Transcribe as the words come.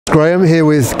Graham here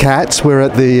with Kat. We're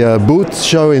at the Boot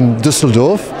show in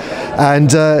Düsseldorf, and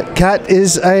Kat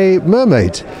is a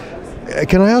mermaid.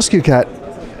 Can I ask you, Kat,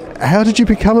 how did you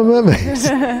become a mermaid?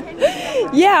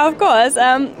 Yeah, of course.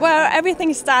 Well,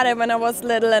 everything started when I was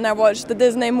little and I watched the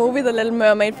Disney movie The Little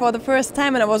Mermaid for the first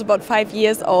time, and I was about 5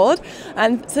 years old.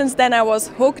 And since then I was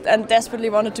hooked and desperately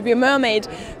wanted to be a mermaid.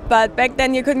 But back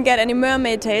then you couldn't get any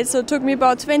mermaid tails, so it took me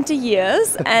about 20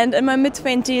 years. And in my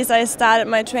mid-20s I started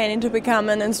my training to become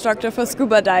an instructor for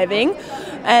scuba diving.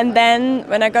 And then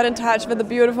when I got in touch with the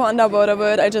beautiful underwater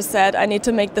world, I just said, I need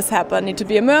to make this happen, I need to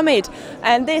be a mermaid.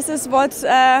 And this is what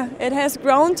it has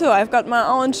grown to. I've got my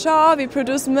own shop, we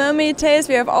produce mermaid tails,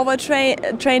 we have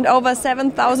trained over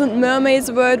 7,000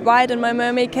 mermaids worldwide in my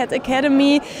Mermaid Cat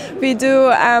Academy. We do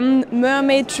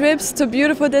mermaid trips to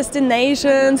beautiful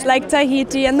destinations like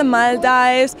Tahiti and the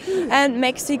Maldives and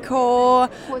Mexico,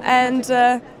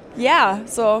 and yeah,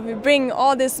 so we bring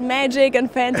all this magic and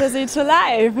fantasy to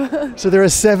life. So there are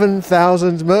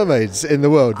 7,000 mermaids in the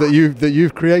world that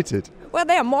you've created. Well,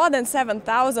 there are more than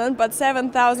 7,000, but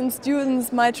 7,000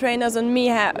 students, my trainers and me,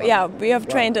 we have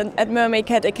trained at Mermaid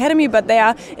Cat Academy, but there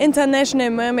are international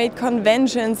mermaid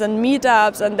conventions and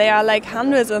meetups, and there are like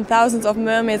hundreds and thousands of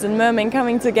mermaids and mermen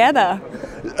coming together.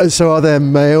 So are there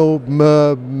male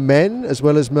mermen as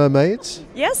well as mermaids?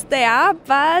 Yes, they are,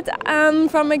 but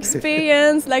from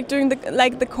experience, like during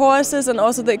the courses and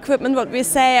also the equipment, what we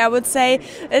say, I would say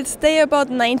it's still about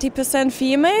 90%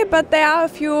 female, but there are a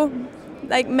few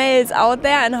like males out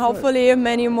there, and hopefully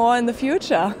many more in the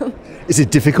future. Is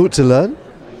it difficult to learn?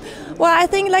 Well, I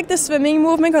think like the swimming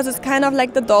movement, because it's kind of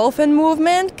like the dolphin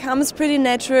movement, comes pretty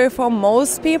natural for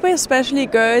most people, especially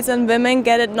girls and women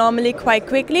get it normally quite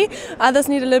quickly. Others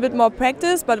need a little bit more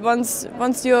practice, but once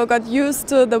you got used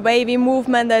to the wavy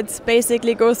movement that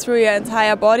basically goes through your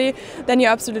entire body, then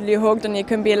you're absolutely hooked and you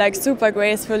can be like super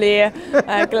gracefully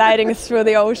gliding through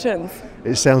the oceans.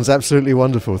 It sounds absolutely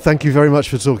wonderful. Thank you very much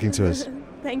for talking to us.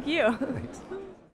 Thank you. Thanks.